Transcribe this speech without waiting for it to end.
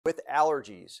With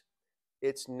allergies,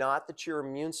 it's not that your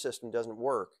immune system doesn't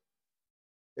work.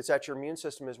 It's that your immune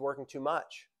system is working too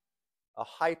much. A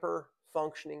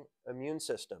hyper-functioning immune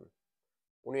system.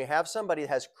 When you have somebody that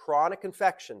has chronic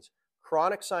infections,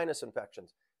 chronic sinus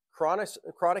infections,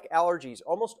 chronic allergies,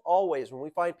 almost always when we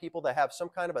find people that have some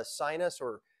kind of a sinus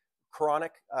or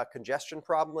chronic congestion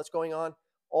problem that's going on,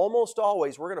 almost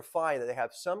always we're going to find that they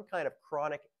have some kind of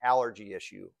chronic allergy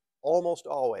issue. Almost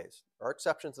always. There are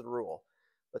exceptions to the rule,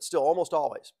 but still almost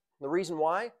always. The reason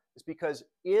why is because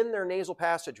in their nasal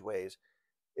passageways,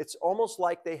 it's almost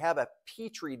like they have a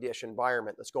petri dish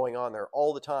environment that's going on there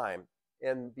all the time.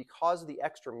 And because of the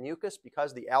extra mucus,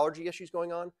 because of the allergy issues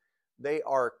going on, they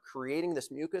are creating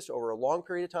this mucus over a long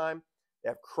period of time. They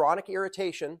have chronic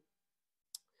irritation,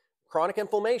 chronic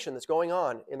inflammation that's going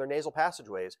on in their nasal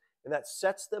passageways, and that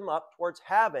sets them up towards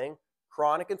having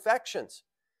chronic infections.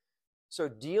 So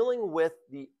dealing with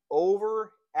the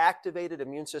overactivated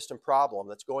immune system problem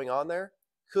that's going on there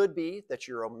could be that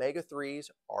your omega-3s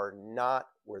are not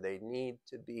where they need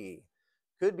to be.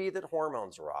 Could be that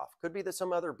hormones are off. Could be that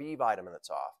some other B vitamin that's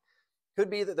off. Could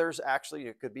be that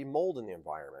it could be mold in the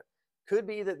environment. Could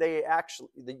be that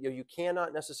you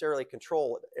cannot necessarily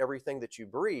control everything that you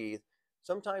breathe.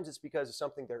 Sometimes it's because of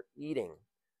something they're eating.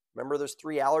 Remember those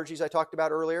 3 allergies I talked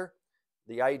about earlier?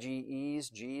 The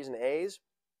IgEs, Gs, and As?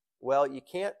 Well, you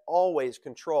can't always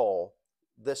control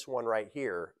this one right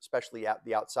here, especially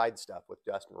the outside stuff with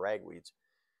dust and ragweeds.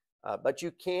 But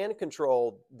you can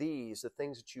control these, the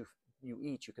things that you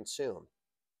eat, you consume.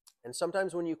 And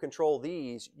sometimes when you control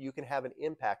these, you can have an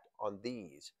impact on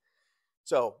these.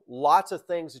 So lots of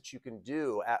things that you can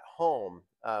do at home,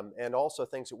 and also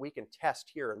things that we can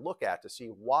test here and look at to see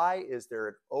why is there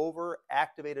an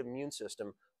overactivated immune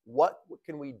system. What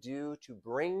can we do to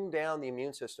bring down the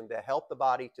immune system to help the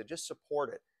body to just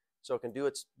support it so it can do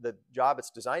the job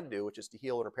it's designed to do, which is to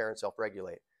heal and repair and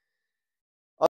self-regulate.